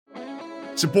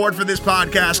Support for this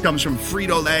podcast comes from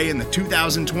Frito-Lay and the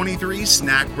 2023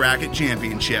 Snack Bracket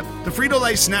Championship. The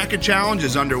Frito-Lay Snack-It Challenge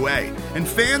is underway, and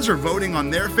fans are voting on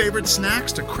their favorite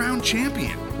snacks to crown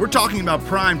champion. We're talking about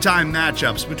prime-time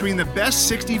matchups between the best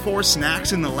 64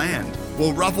 snacks in the land.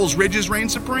 Will Ruffles Ridges reign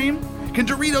supreme? Can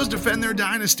Doritos defend their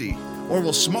dynasty? Or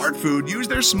will Smart Food use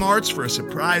their smarts for a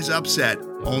surprise upset?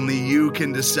 Only you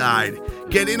can decide.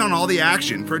 Get in on all the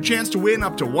action for a chance to win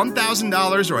up to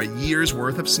 $1,000 or a year's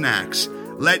worth of snacks.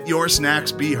 Let your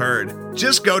snacks be heard.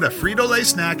 Just go to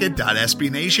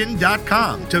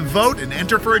fritolaysnacket.sbnation.com to vote and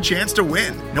enter for a chance to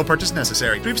win. No purchase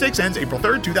necessary. Sweepstakes ends April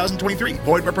 3rd, 2023.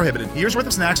 Void where prohibited. Year's worth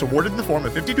of snacks awarded in the form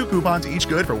of 52 coupons, each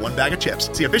good for one bag of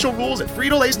chips. See official rules at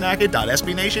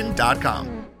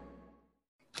fritolaysnacket.sbnation.com.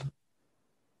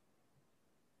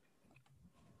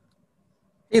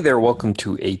 Hey there, welcome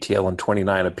to ATL and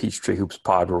 29, a Peachtree Hoops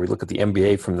pod, where we look at the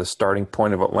NBA from the starting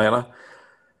point of Atlanta.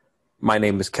 My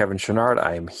name is Kevin Chenard.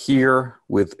 I am here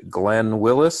with Glen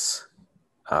Willis,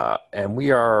 and we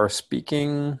are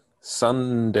speaking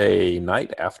Sunday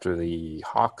night after the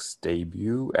Hawks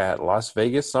debut at Las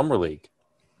Vegas Summer League.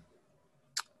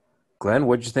 Glen,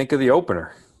 what'd you think of the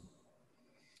opener?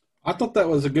 I thought that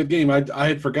was a good game. I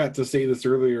had forgot to say this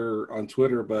earlier on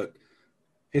Twitter, but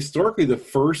historically the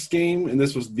first game, and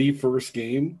this was the first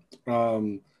game,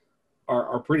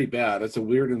 are pretty bad. It's a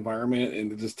weird environment,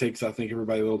 and it just takes, I think,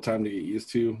 everybody a little time to get used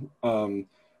to.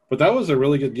 But that was a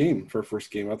really good game for a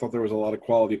first game. I thought there was a lot of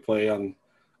quality play on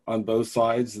both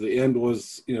sides. The end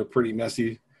was, pretty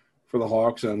messy for the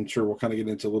Hawks. I'm sure we'll kind of get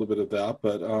into a little bit of that.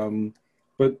 But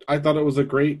I thought it was a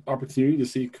great opportunity to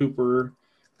see Cooper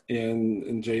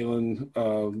and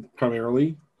Jalen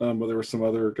primarily. But there were some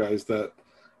other guys that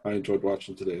I enjoyed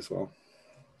watching today as well.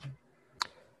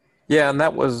 Yeah, and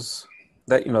that's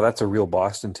a real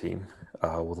Boston team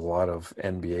with a lot of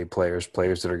NBA players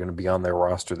that are going to be on their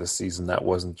roster this season. That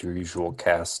wasn't your usual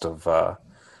cast of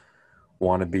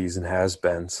wannabes and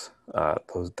has-beens.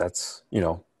 That's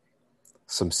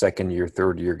some second-year,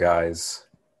 third-year guys,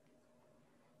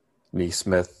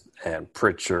 Neesmith and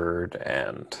Pritchard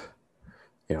and,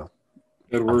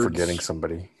 Edwards. I'm forgetting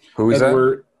somebody. Who is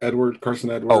that?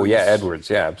 Carson Edwards. Oh, yeah, Edwards.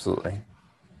 Yeah, absolutely.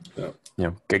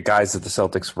 Yeah. Guys that the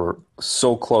Celtics were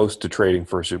so close to trading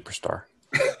for a superstar.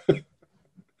 The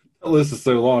list is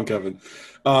so long, Kevin.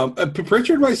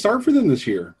 Pritchard might start for them this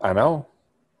year. I know.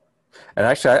 And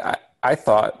actually, I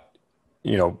thought,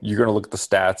 you're going to look at the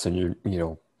stats and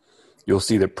you'll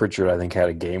see that Pritchard, I think, had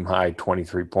a game-high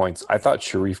 23 points. I thought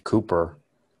Sharife Cooper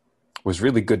was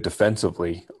really good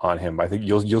defensively on him. I think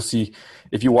you'll see,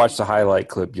 if you watch the highlight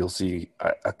clip, you'll see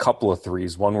a couple of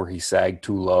threes, one where he sagged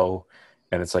too low,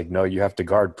 and it's like, no, you have to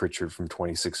guard Pritchard from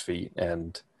 26 feet.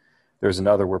 And there's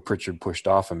another where Pritchard pushed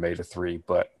off and made a three,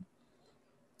 but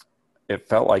it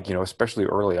felt like, especially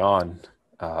early on,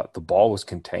 the ball was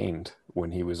contained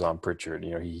when he was on Pritchard.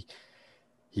 He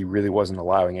really wasn't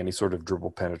allowing any sort of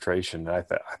dribble penetration, and I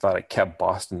thought it kept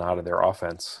Boston out of their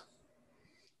offense.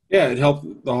 Yeah, it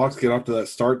helped the Hawks get off to that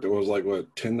start that was like,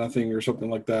 10-0 or something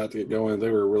like that to get going. They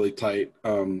were really tight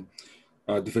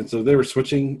defensive. They were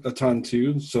switching a ton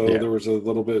too, so yeah. There was a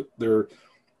little bit there.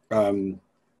 And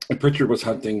Pritchard was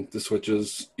hunting the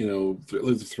switches,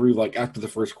 through like after the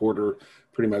first quarter,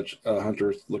 pretty much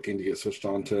Hunter looking to get switched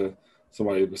on to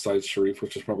somebody besides Sharife,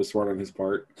 which is probably smart on his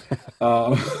part.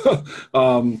 But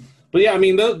yeah,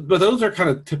 but those are kind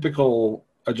of typical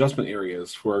adjustment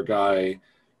areas for a guy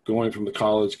going from the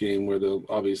college game where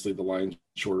obviously the line's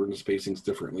shorter and the spacing's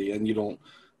differently, and you don't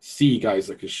see guys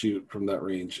that can shoot from that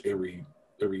range every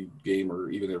game or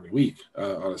even every week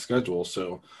on a schedule.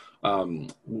 So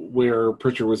where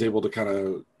Pritchard was able to kind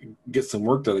of get some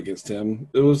work done against him,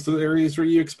 it was the areas where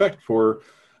you expect for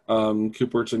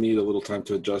Cooper to need a little time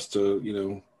to adjust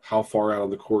to, how far out on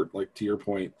the court, like to your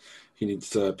point, he needs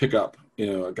to pick up,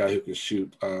 a guy who can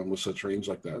shoot with such range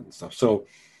like that and stuff. So,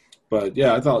 but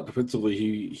yeah, I thought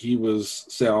defensively he was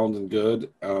sound and good,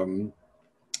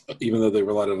 even though they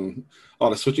relied on a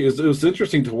lot of switching. It was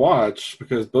interesting to watch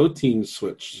because both teams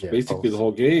switched basically the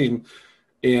whole game.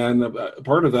 And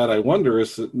part of that, I wonder,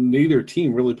 is that neither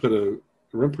team really put a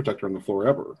rim protector on the floor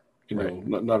ever, right.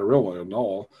 not a real one at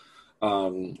all.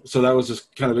 So that was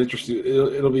just kind of interesting.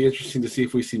 It'll be interesting to see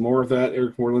if we see more of that.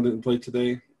 Eric Moreland didn't play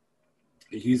today.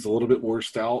 He's a little bit more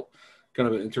stout, kind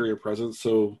of an interior presence.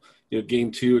 So,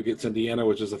 game 2 against Indiana,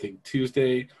 which is, I think,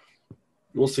 Tuesday,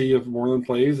 we'll see if Moreland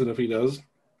plays. And if he does,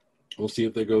 we'll see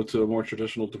if they go to a more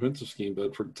traditional defensive scheme.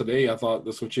 But for today, I thought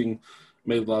the switching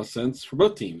made a lot of sense for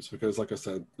both teams because, like I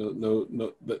said,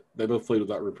 they both played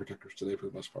without rim protectors today for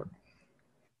the most part.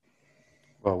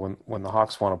 Well, when the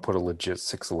Hawks want to put a legit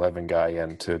 6'11" guy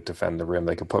in to defend the rim,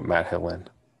 they could put Matt Hill in.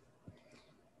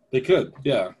 They could,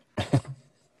 yeah,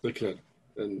 they could,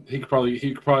 and he could probably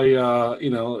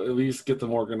at least get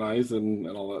them organized and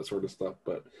all that sort of stuff.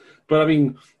 But I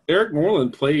mean, Eric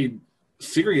Moreland played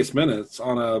serious minutes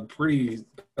on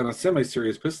a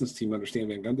semi-serious Pistons team under Stan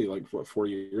Van Gundy 4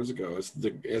 years ago as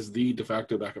the de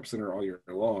facto backup center all year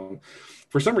long.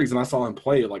 For some reason, I saw him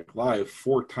play live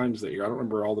 4 times that year. I don't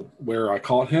remember where I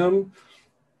caught him,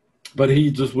 but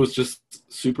he was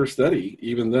super steady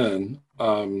even then.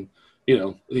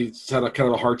 He's had a kind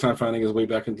of a hard time finding his way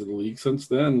back into the league since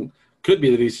then. Could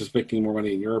be that he's just making more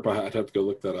money in Europe. I'd have to go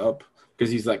look that up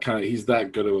because he's that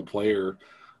good of a player.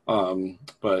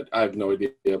 But I have no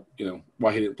idea,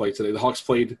 why he didn't play today. The Hawks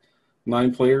played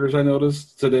 9 players, I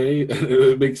noticed today.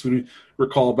 It makes me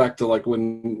recall back to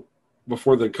when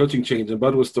before the coaching change and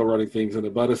Bud was still running things and the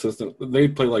Bud assistant, they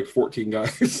play 14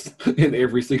 guys in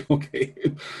every single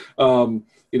game.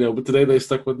 But today they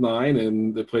stuck with 9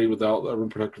 and they played without a rim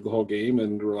protector the whole game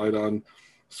and relied on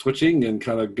switching and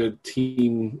kind of good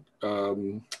team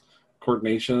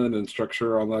coordination and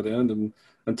structure on that end. And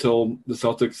until the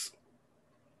Celtics,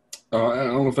 I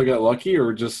don't know if they got lucky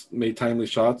or just made timely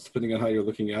shots, depending on how you're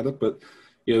looking at it. But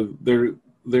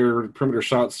their perimeter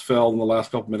shots fell in the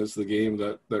last couple minutes of the game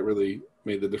that really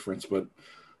made the difference. But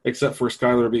except for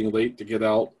Skylar being late to get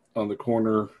out on the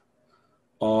corner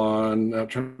I'm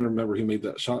trying to remember who made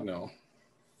that shot now.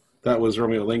 That was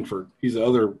Romeo Langford. He's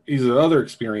another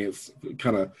experienced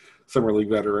kind of summer league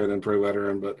veteran and pro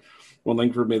veteran. But when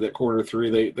Langford made that corner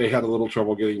 3, they had a little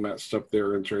trouble getting matched up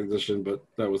there in transition, but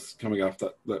that was coming off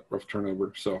that rough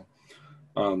turnover. So,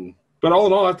 but all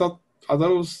in all, I thought it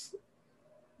was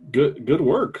good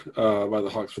work by the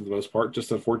Hawks for the most part.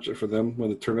 Just unfortunate for them when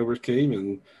the turnovers came,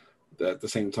 and at the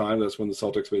same time, that's when the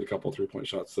Celtics made a couple of 3-point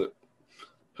shots that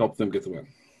helped them get the win.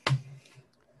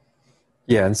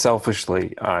 Yeah, and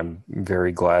selfishly, I'm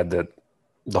very glad that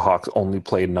the Hawks only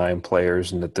played 9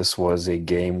 players and that this was a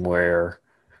game where,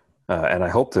 and I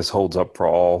hope this holds up for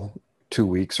all 2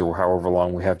 weeks or however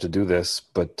long we have to do this,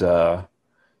 but,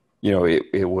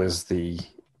 it was the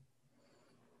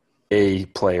A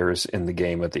players in the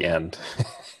game at the end.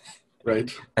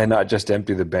 Right. And not just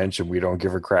empty the bench and we don't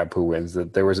give a crap who wins,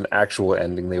 that there was an actual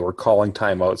ending. They were calling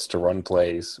timeouts to run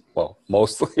plays. Well,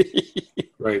 mostly.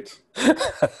 Right.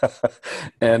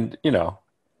 And,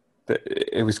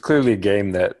 it was clearly a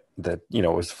game that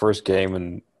was the first game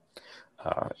and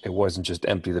it wasn't just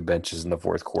empty the benches in the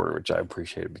fourth quarter, which I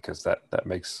appreciated because that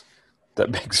makes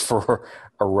for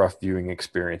a rough viewing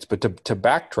experience. But to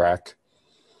backtrack,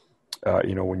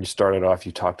 when you started off,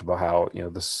 you talked about how,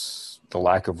 the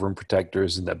lack of rim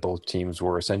protectors and that both teams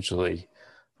were essentially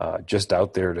just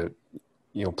out there to,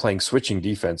 playing switching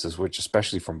defenses, which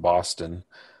especially from Boston,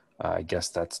 I guess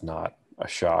that's not a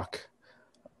shock.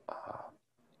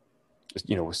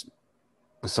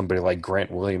 With somebody like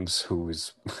Grant Williams, who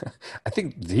is, I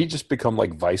think, did he just become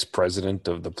vice president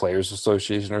of the Players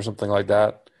Association or something like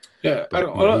that? Yeah, but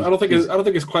I don't think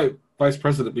it's quite vice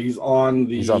president, but he's on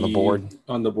the board.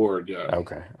 On the board, yeah.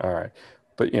 Okay, all right.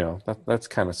 But, that's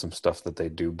kind of some stuff that they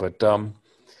do. But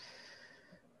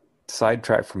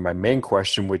sidetrack from my main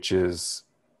question, which is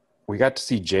we got to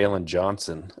see Jalen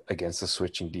Johnson against the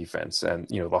switching defense. And,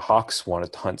 the Hawks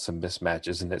wanted to hunt some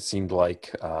mismatches, and it seemed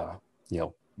like,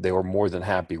 they were more than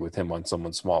happy with him on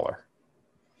someone smaller.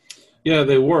 Yeah,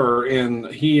 they were. And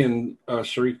he and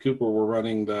Sharife Cooper were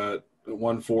running that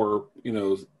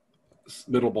 1-4,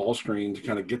 middle ball screen to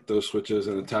kind of get those switches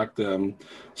and attack them.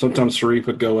 Sometimes Sharife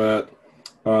would go at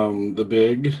the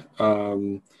big,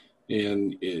 and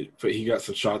he got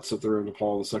some shots at the rim to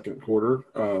Paul in the second quarter.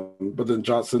 But then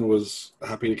Johnson was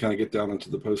happy to kind of get down into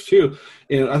the post too.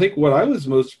 And I think what I was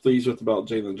most pleased with about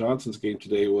Jalen Johnson's game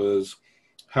today was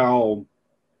how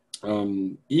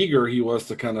eager he was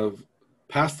to kind of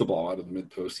pass the ball out of the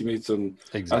mid post. He made some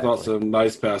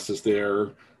nice passes there.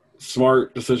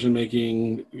 Smart decision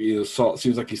making.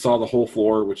 Seems like he saw the whole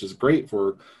floor, which is great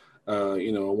for a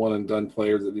one and done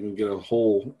player that didn't get a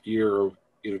whole year of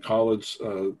college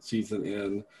season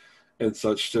in and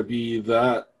such, to be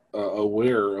that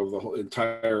aware of the whole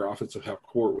entire offensive half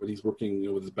court when he's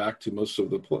working with his back to most of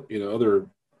the other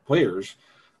players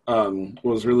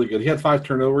was really good. He had 5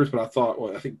 turnovers, but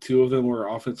I think 2 of them were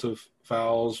offensive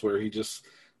fouls where he just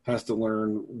has to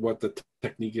learn what the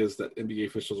technique is that NBA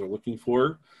officials are looking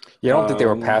for. Yeah, I don't think they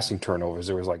were passing turnovers.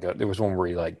 There was one where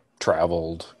he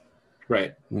traveled.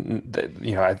 Right.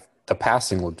 The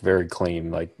passing looked very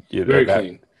clean. Very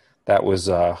clean. That was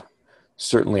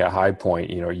certainly a high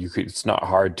point. It's not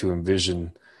hard to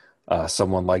envision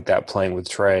someone like that playing with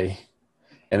Trey,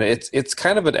 and it's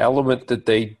kind of an element that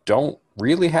they don't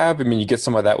really have. I mean, you get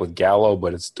some of that with Gallo,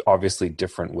 but it's obviously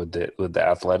different with the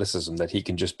athleticism that he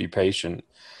can just be patient.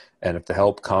 And if the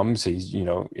help comes,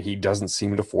 he doesn't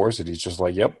seem to force it. He's just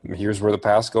like, yep, here's where the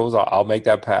pass goes. I'll make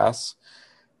that pass.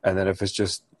 And then if it's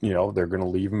just, they're going to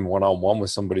leave him one-on-one with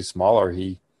somebody smaller,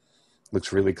 he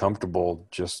looks really comfortable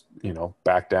just,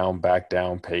 back down,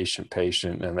 patient,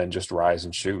 and then just rise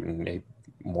and shoot. And he's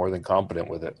more than competent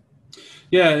with it.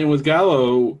 Yeah, and with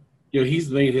Gallo,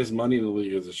 he's made his money in the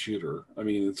league as a shooter. I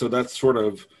mean, so that's sort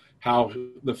of how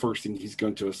the first thing he's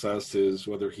going to assess is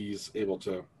whether he's able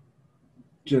to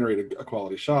generate a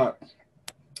quality shot.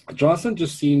 Johnson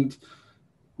just seemed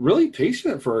really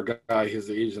patient for a guy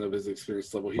his age and of his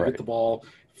experience level. He'd Right. get the ball.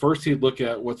 First, he'd look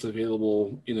at what's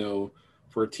available,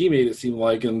 for a teammate, it seemed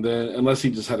like, and then unless he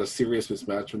just had a serious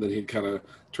mismatch, and then he'd kind of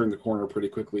turn the corner pretty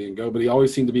quickly and go. But he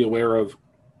always seemed to be aware of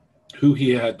who he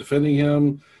had defending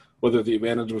him, whether the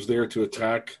advantage was there to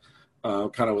attack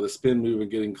kind of with a spin move and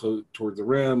getting close towards the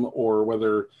rim, or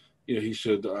whether he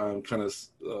should kind of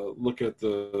look at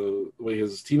the way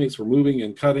his teammates were moving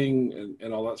and cutting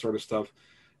and all that sort of stuff.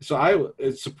 So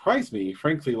it surprised me,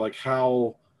 frankly, like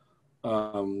how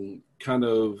kind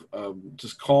of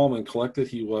just calm and collected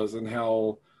he was, and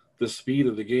how the speed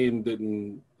of the game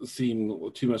didn't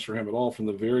seem too much for him at all from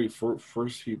the very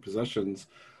first few possessions.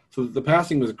 So the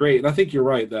passing was great. And I think you're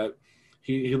right that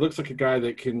he looks like a guy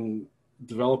that can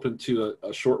develop into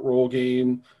a short roll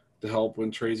game to help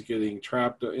when Trey's getting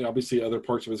trapped. Obviously, other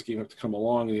parts of his game have to come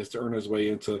along, and he has to earn his way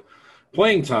into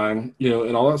playing time,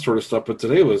 and all that sort of stuff. But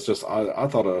today was just, I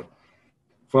thought, a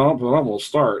phenomenal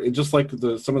start. And just like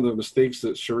some of the mistakes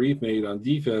that Sharife made on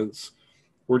defense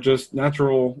were just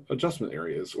natural adjustment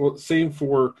areas. Well, same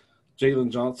for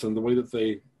Jalen Johnson. The way that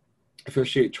they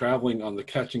officiate traveling on the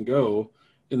catch and go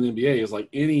in the NBA is like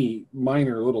any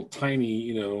minor little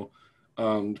tiny,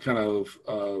 kind of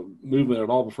movement at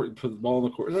all before you put the ball in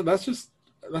the court. That's just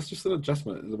an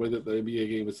adjustment in the way that the NBA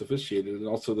game is officiated. And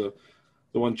also the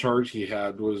one charge he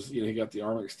had was, he got the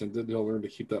arm extended. He'll learn to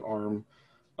keep that arm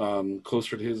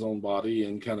closer to his own body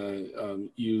and kind of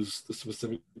use the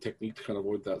specific technique to kind of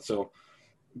avoid that. So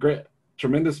great,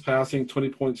 tremendous passing, 20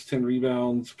 points, 10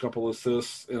 rebounds, a couple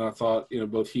assists. And I thought,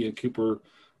 both he and Cooper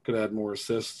could add more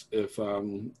assists if,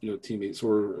 teammates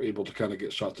were able to kind of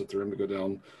get shots at the rim to go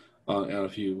down on a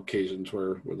few occasions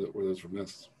where those were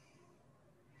missed.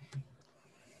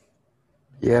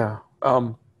 Yeah.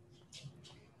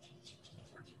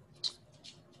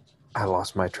 I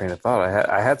lost my train of thought.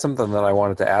 I had something that I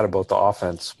wanted to add about the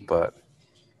offense, but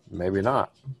maybe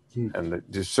not. And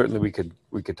just certainly we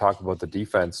could talk about the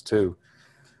defense too.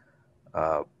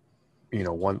 One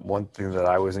thing that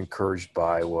I was encouraged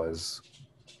by was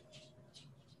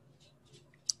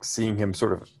seeing him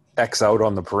sort of X out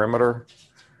on the perimeter.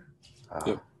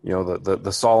 Yep.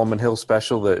 The Solomon Hill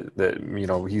special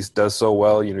that he does so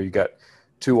well. You got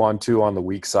 2-on-2 on the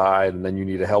weak side, and then you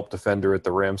need a help defender at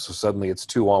the rim. So suddenly it's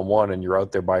 2-on-1 and you're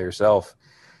out there by yourself.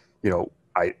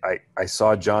 I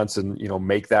saw Johnson,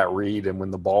 make that read. And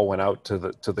when the ball went out to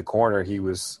the corner,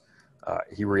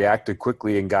 he reacted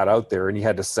quickly and got out there, and he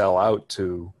had to sell out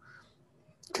to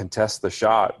contest the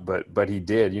shot. But he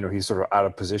did, he's sort of out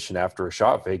of position after a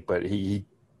shot fake, but he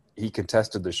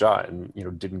contested the shot and,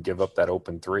 didn't give up that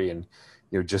open three. And,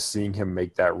 just seeing him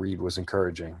make that read was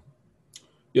encouraging.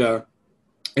 Yeah.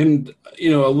 And,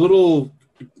 a little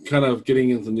kind of getting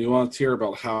into nuance here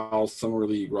about how summer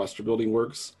league roster building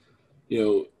works.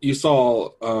 You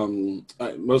saw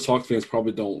most Hawks fans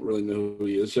probably don't really know who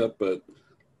he is yet, but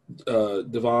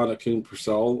Devon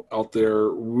Akoon-Purcell out there,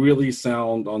 really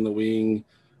sound on the wing.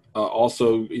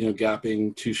 Also,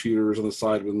 gapping two shooters on the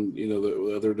side when,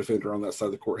 the other defender on that side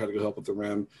of the court had to go help with the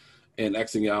rim, and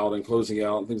Xing out and closing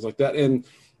out and things like that. And,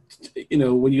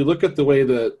 when you look at the way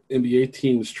that NBA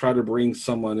teams try to bring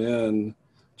someone in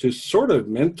to sort of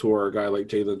mentor a guy like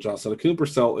Jalen Johnson,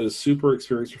 Akoon-Purcell is super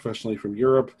experienced professionally from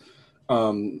Europe.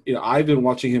 I've been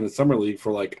watching him in summer league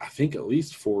for I think at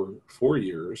least four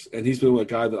years, and he's been a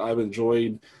guy that I've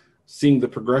enjoyed seeing the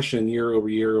progression year over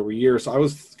year over year. So I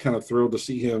was kind of thrilled to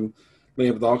see him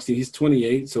land with the Hawks. He's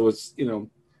 28, so it's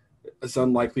it's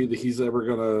unlikely that he's ever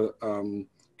going to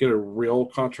get a real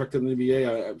contract in the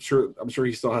NBA. I'm sure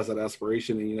he still has that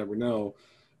aspiration, and you never know.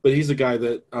 But he's a guy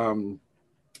that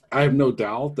I have no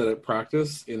doubt that at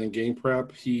practice and in game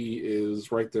prep, he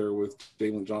is right there with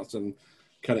Jalen Johnson,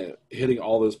 kind of hitting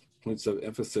all those points of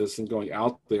emphasis and going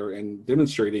out there and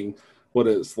demonstrating what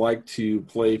it's like to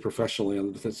play professionally on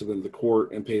the defensive end of the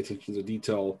court and pay attention to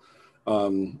detail.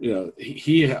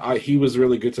 He was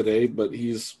really good today, but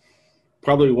he's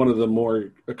probably one of the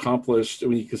more accomplished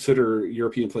when you consider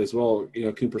European play as well.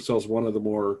 Akoon-Purcell is one of the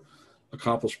more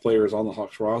accomplished players on the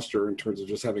Hawks roster in terms of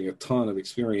just having a ton of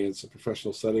experience in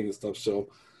professional setting and stuff. So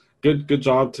good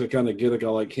job to kind of get a guy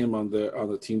like him on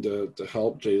the team to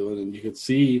help Jalen. And you could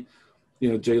see,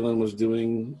 Jalen was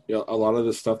doing a lot of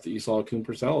the stuff that you saw Kuhn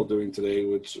Purcell doing today,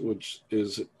 which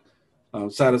is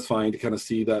satisfying to kind of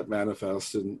see that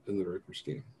manifest in the Rivers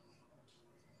game.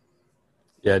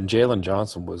 Yeah, and Jalen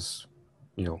Johnson was,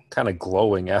 kind of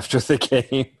glowing after the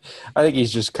game. I think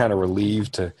he's just kind of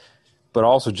relieved but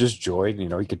also just joyed. You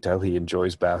could tell he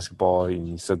enjoys basketball. And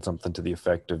he said something to the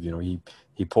effect of,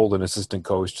 he pulled an assistant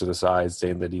coach to the side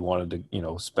saying that he wanted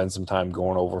to, spend some time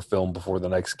going over film before the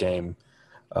next game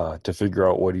to figure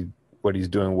out what he's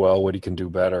doing well, what he can do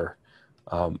better.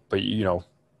 But,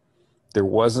 there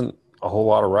wasn't a whole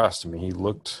lot of rest. I mean, he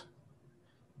looked,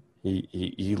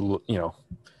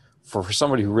 for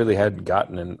somebody who really hadn't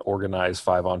gotten an organized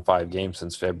 5-on-5 game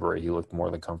since February, he looked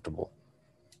more than comfortable.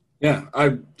 Yeah,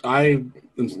 I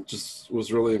just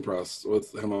was really impressed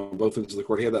with him on both ends of the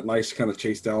court. He had that nice kind of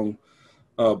chase down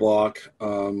block,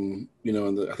 I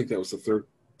think that was the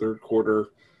third quarter.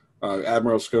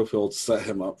 Admiral Schofield set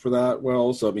him up for that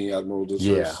well. So, I mean, Admiral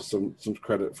deserves some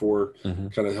credit for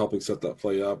kind of helping set that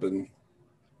play up. And,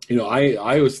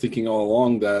 I was thinking all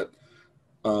along that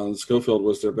Schofield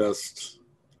was their best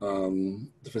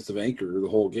defensive anchor the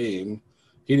whole game.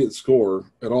 He didn't score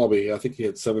at all, but I think he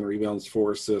had 7 rebounds,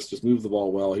 4 assists, just moved the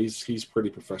ball well. He's pretty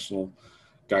professional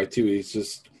guy too.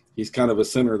 He's kind of a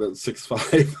center that's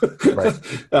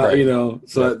 6'5", right.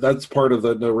 So that's part of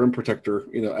the rim protector,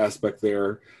 aspect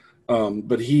there.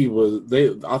 But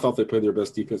I thought they played their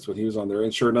best defense when he was on there.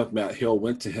 And sure enough, Matt Hill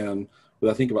went to him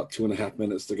with, I think, about 2.5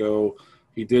 minutes to go.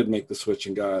 He did make the switch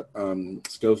and got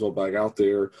Schofield back out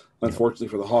there. Unfortunately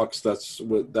for the Hawks,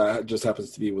 that just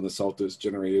happens to be when the Celtics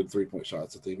generated 3-point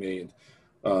shots that they made.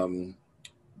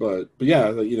 But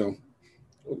yeah, a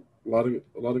lot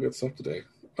of good stuff today.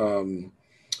 I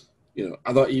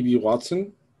thought E.B.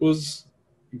 Watson was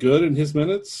good in his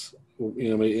minutes.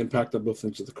 Made impact on both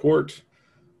ends of the court.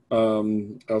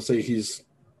 I'll say he's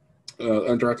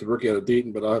undrafted rookie out of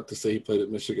Dayton, but I'll have to say he played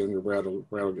at Michigan, or Brad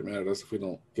will get mad at us if we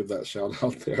don't give that shout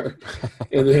out there.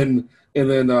 and then in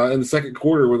the second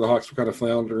quarter, when the Hawks were kind of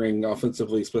floundering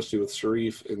offensively, especially with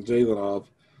Sharife and Jalen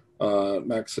off,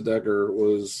 Max Sadegger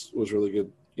was really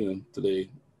good, today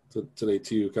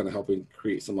too, kind of helping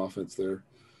create some offense there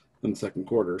in the second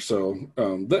quarter. So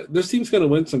this team's going to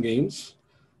win some games.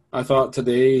 I thought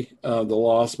today the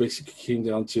loss basically came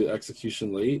down to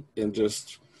execution late and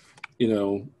just,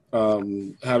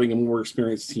 having a more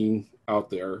experienced team out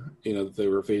there, that they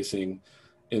were facing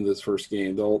in this first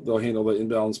game. They'll handle the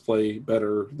inbounds play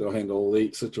better. They'll handle a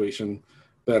late situation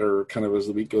better kind of as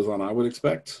the week goes on, I would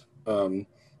expect.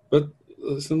 But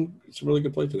some really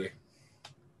good play today.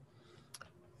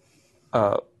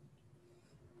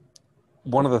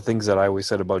 One of the things that I always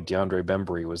said about DeAndre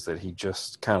Bembry was that he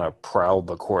just kind of prowled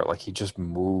the court. Like he just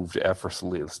moved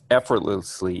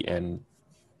effortlessly and,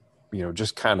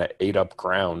 just kind of ate up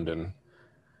ground. And,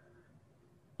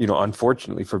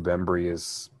 unfortunately for Bembry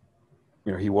is,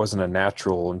 he wasn't a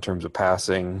natural in terms of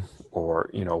passing or,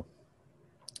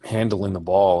 handling the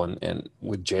ball. And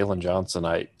with Jalen Johnson,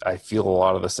 I feel a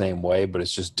lot of the same way, but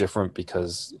it's just different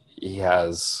because he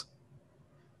has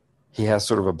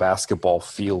sort of a basketball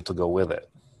feel to go with it.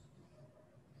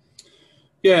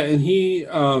 Yeah, and he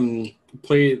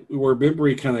played where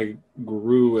Bembry kind of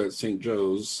grew at St.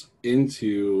 Joe's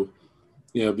into,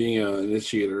 being an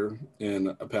initiator and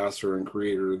a passer and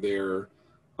creator there.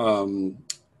 Bembry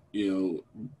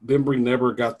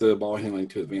never got the ball handling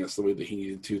to advance the way that he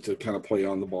needed to kind of play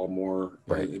on the ball more,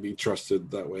 right, and be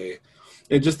trusted that way.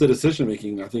 And just the decision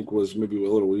making, I think, was maybe a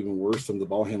little even worse than the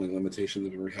ball handling limitation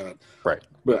that Bembry had. Right.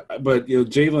 But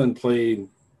Jalen played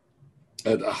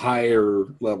at higher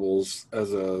levels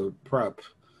as a prep,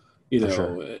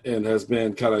 sure, and has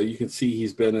been kind of, you can see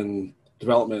he's been in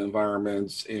development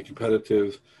environments and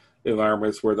competitive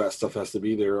environments where that stuff has to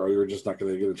be there, or you're just not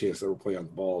going to get a chance to ever play on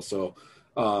the ball. So,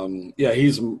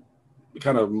 he's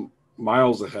kind of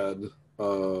miles ahead,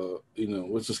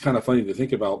 which is kind of funny to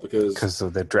think about because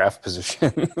of the draft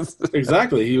position.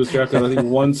 Exactly. He was drafted, I think,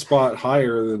 one spot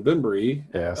higher than Bembry.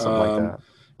 Yeah, something like that.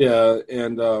 Yeah,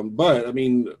 and but I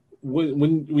mean,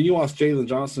 when you watched Jalen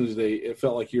Johnson today, it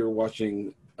felt like you were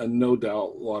watching a no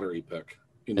doubt lottery pick.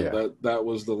 That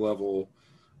was the level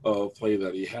of play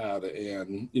that he had.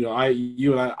 And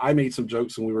I made some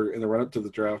jokes when we were in the run up to the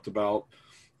draft about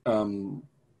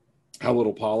how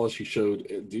little polish he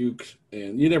showed at Duke,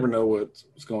 and you never know what's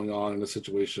going on in a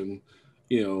situation,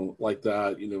 like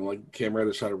that. Like Cam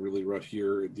Reddish had a really rough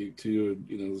year at Duke too.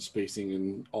 The spacing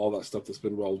and all that stuff that's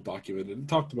been well documented and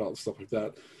talked about, stuff like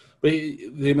that. But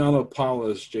the amount of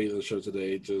polish Jalen showed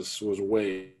today just was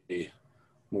way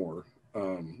more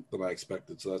than I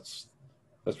expected. So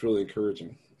that's really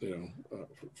encouraging,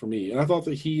 for me. And I thought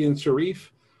that he and Sharife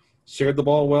shared the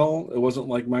ball well. It wasn't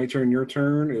like my turn, your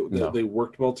turn. They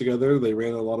worked well together. They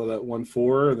ran a lot of that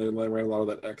 1-4, and then they ran a lot of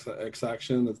that X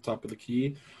action at the top of the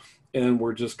key, and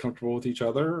we're just comfortable with each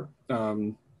other.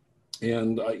 And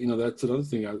that's another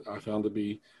thing I found to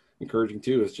be encouraging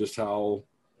too, is just how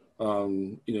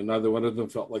neither one of them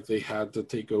felt like they had to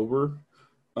take over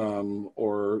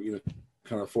or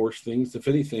kind of force things. If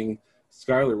anything,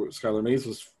 Skylar Mays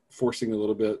was forcing a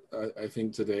little bit, I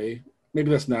think, today. Maybe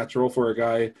that's natural for a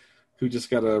guy who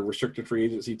just got a restricted free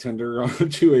agency tender on a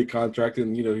 2-way contract,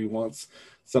 and he wants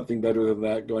something better than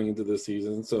that going into this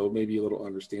season. So maybe a little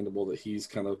understandable that he's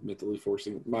kind of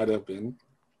might have been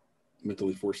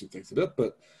mentally forcing things a bit.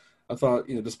 But I thought,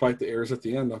 despite the errors at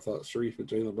the end, I thought Sharife and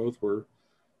Jalen both were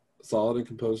solid and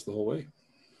composed the whole way.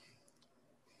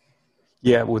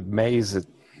 Yeah, with Mays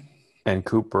and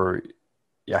Cooper,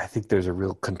 yeah, I think there's a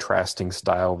real contrasting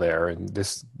style there. And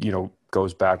this,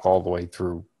 goes back all the way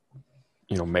through,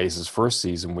 Mays' first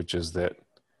season, which is that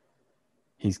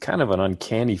he's kind of an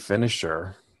uncanny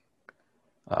finisher,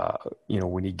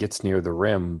 when he gets near the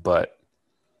rim. But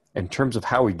in terms of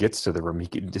how he gets to the rim,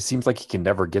 it seems like he can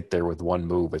never get there with one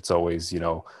move. It's always,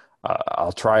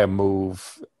 I'll try a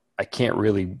move. I can't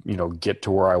really, get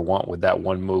to where I want with that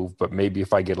one move, but maybe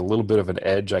if I get a little bit of an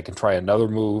edge, I can try another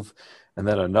move and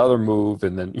then another move.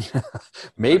 And then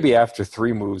maybe after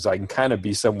 3 moves, I can kind of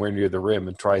be somewhere near the rim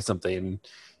and try something. And,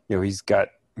 he's got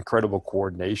incredible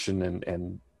coordination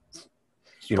and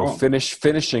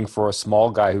finishing for a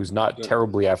small guy who's not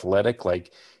terribly athletic.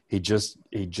 Like he just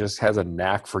has a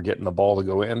knack for getting the ball to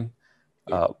go in.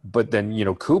 But then,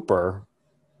 Cooper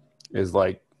is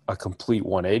like a complete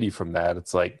 180 from that.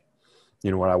 It's like,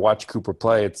 when I watch Cooper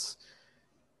play, it's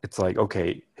like,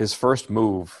 okay, his first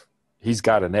move, he's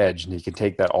got an edge and he can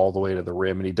take that all the way to the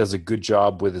rim, and he does a good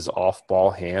job with his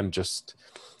off-ball hand. Just,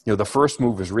 the first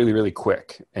move is really, really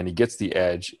quick, and he gets the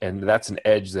edge, and that's an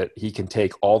edge that he can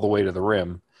take all the way to the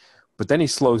rim. But then he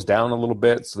slows down a little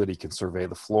bit so that he can survey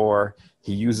the floor.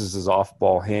 He uses his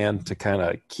off-ball hand to kind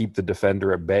of keep the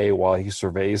defender at bay while he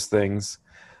surveys things.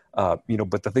 But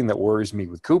the thing that worries me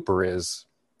with Cooper is,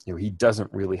 he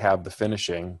doesn't really have the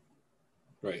finishing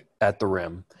right at the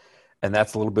rim, and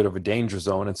that's a little bit of a danger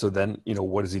zone. And so then,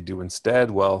 what does he do instead?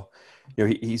 Well,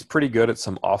 he's pretty good at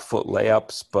some off-foot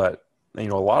layups, but, a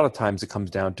lot of times it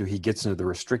comes down to he gets into the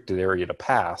restricted area to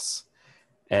pass,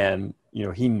 and,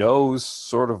 he knows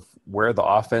sort of where the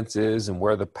offense is and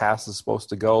where the pass is supposed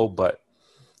to go, but,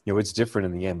 it's different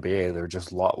in the NBA. They're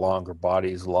just a lot longer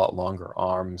bodies, a lot longer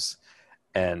arms.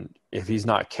 And if he's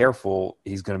not careful,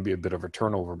 he's going to be a bit of a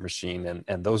turnover machine.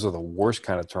 And those are the worst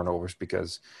kind of turnovers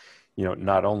because,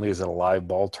 not only is it a live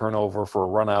ball turnover for a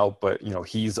run out, but,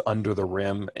 he's under the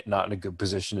rim, not in a good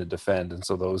position to defend. And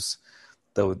so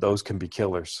those can be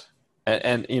killers.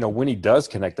 And when he does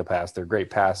connect the pass, they're great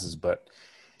passes, but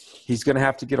he's going to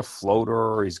have to get a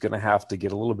floater, or he's going to have to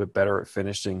get a little bit better at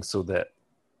finishing so that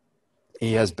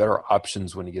he has better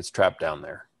options when he gets trapped down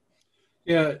there.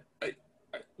 Yeah.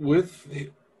 With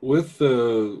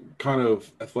the kind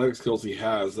of athletic skills he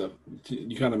has, that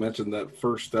you kind of mentioned, that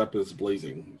first step is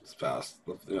blazing. It's fast,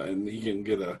 and he can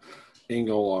get a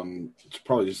angle on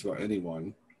probably just about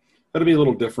anyone. That'll be a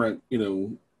little different,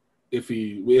 if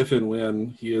and when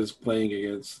he is playing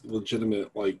against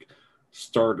legitimate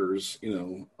starters.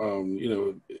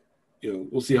 We'll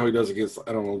see how he does against,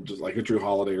 I don't know, just like a Drew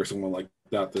Holiday or someone like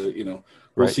that. We'll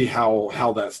right. see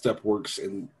how that step works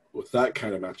with that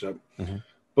kind of matchup. Mm-hmm.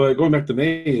 But going back to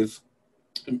Mays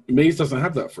doesn't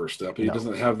have that first step. He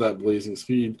doesn't have that blazing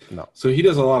speed. No. So he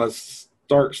does a lot of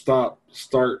start, stop.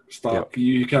 Yep.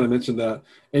 You kind of mentioned that.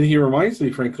 And he reminds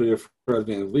me, frankly, of Fred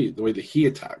VanVleet, the way that he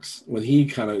attacks when he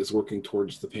kind of is working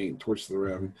towards the paint, towards the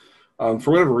rim.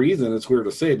 For whatever reason, it's weird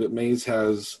to say, but Mays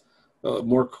has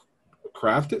more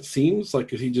craft, it seems. Like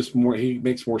he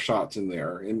makes more shots in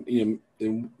there. And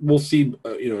we'll see,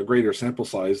 a greater sample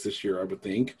size this year, I would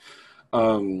think.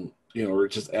 Or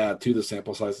just add to the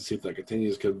sample size to see if that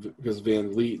continues, because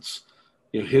VanVleet's,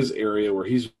 his area where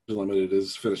he's limited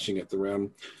is finishing at the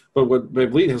rim. But what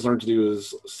VanVleet has learned to do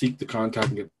is seek the contact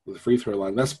and get to the free throw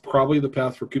line. That's probably the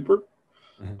path for Cooper.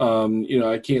 Mm-hmm.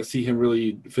 I can't see him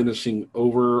really finishing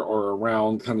over or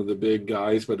around kind of the big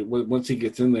guys, but once he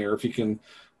gets in there, if he can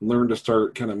learn to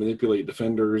start kind of manipulate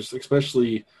defenders,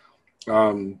 especially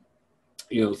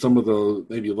some of the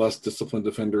maybe less disciplined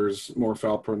defenders, more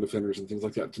foul-prone defenders and things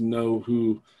like that, to know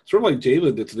who, sort of like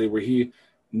Jalen did today, where he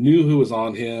knew who was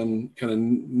on him, kind of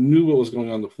knew what was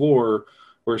going on the floor,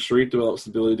 where Sharife develops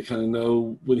the ability to kind of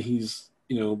know when he's,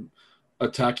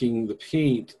 attacking the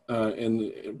paint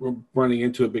and running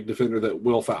into a big defender that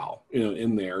will foul,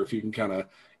 in there. If you can kind of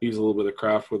use a little bit of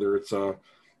craft, whether it's a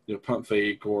pump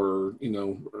fake or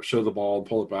show the ball,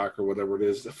 pull it back, or whatever it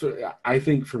is. I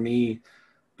think for me,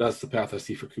 that's the path I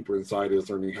see for Cooper inside, is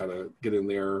learning how to get in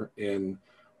there, and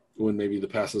when maybe the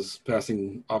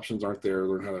passing options aren't there,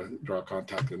 learn how to draw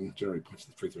contact and generate points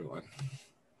at the free throw line.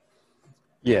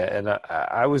 Yeah, and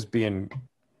I was being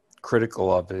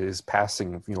critical of his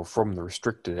passing, from the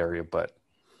restricted area, but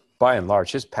by and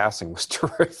large, his passing was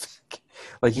terrific.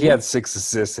 Like, he had 6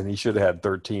 assists, and he should have had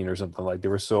 13 or something. Like,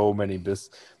 there were so many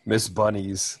missed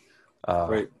bunnies.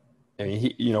 Right. I mean,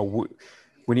 he,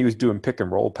 when he was doing pick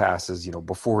and roll passes,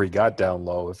 before he got down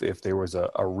low, if there was a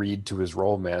read to his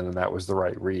roll man, and that was the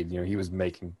right read, he was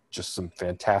making just some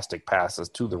fantastic passes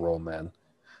to the roll man.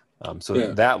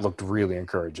 That looked really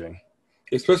encouraging.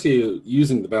 Especially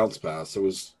using the bounce pass.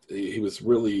 He was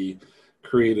really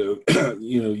creative,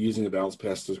 using the bounce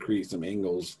pass to create some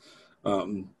angles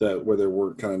where there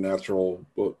were kind of natural,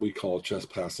 what we call chest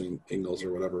passing angles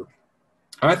or whatever.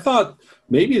 I thought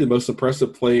maybe the most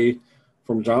impressive play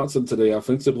from Johnson today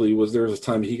offensively was there was a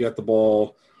time he got the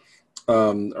ball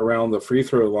around the free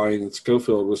throw line, and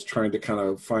Schofield was trying to kind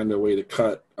of find a way to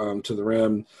cut to the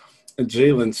rim. And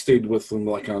Jalen stayed with him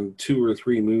like on 2 or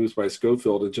 3 moves by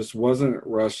Schofield. It just wasn't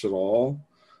rushed at all,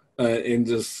 and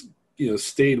just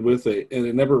stayed with it. And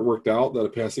it never worked out that a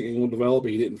passing angle developed.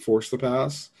 He didn't force the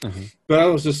pass. Mm-hmm. But I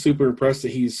was just super impressed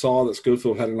that he saw that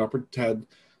Schofield had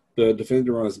the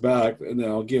defender on his back. And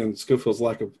now again, Schofield's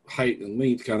lack of height and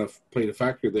length kind of played a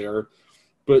factor there.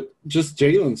 But just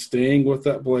Jalen staying with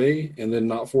that play and then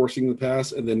not forcing the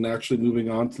pass and then actually moving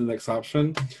on to the next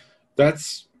option.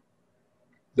 That's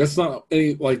not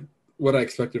like what I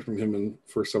expected from him in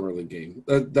first summer league game.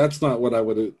 That's not what I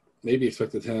would have maybe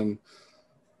expected him,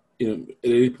 at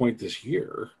any point this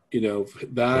year.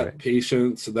 That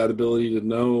patience, that ability to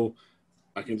know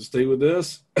I can just stay with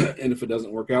this, and if it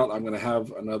doesn't work out, I'm going to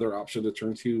have another option to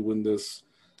turn to when this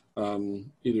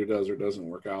either does or doesn't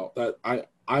work out. That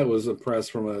I was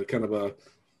impressed from a kind of a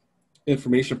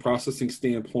information processing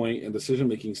standpoint and decision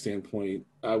making standpoint.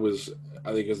 I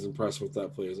think as impressed with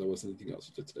that play as I was anything else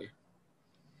did today.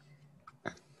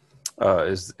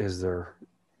 Is there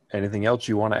anything else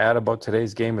you want to add about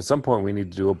today's game? At some point we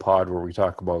need to do a pod where we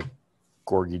talk about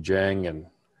Gorgie Jang and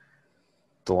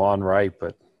DeLon Wright,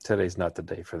 but today's not the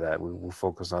day for that. We'll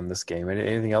focus on this game.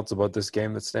 Anything else about this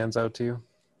game that stands out to you?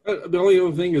 The only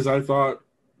other thing is I thought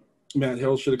Matt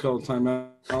Hill should have called a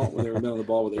timeout when they were down the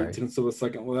ball with 8/10 of a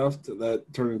second left. That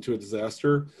turned into a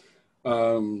disaster.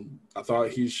 I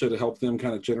thought he should have helped them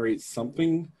kind of generate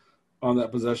something on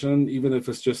that possession, even if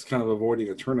it's just kind of avoiding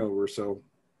a turnover. So,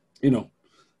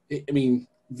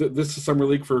 this is summer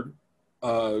league for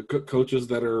coaches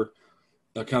that are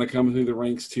kind of coming through the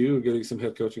ranks too, getting some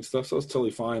head coaching stuff. So it's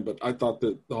totally fine. But I thought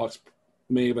that the Hawks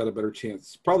may have had a better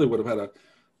chance, probably would have had a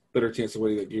better chance of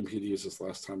winning that game if he'd used this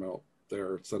last time out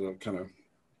there instead of kind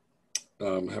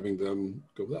of having them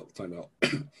go without the timeout.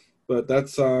 But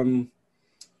that's I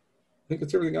think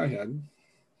that's everything I had.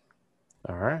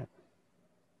 All right.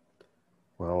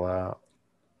 Well,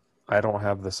 I don't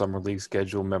have the summer league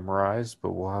schedule memorized,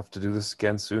 but we'll have to do this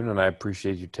again soon, and I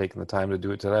appreciate you taking the time to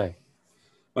do it today.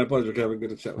 My pleasure, Kevin. Good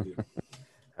to chat with you.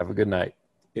 Have a good night.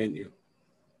 And you.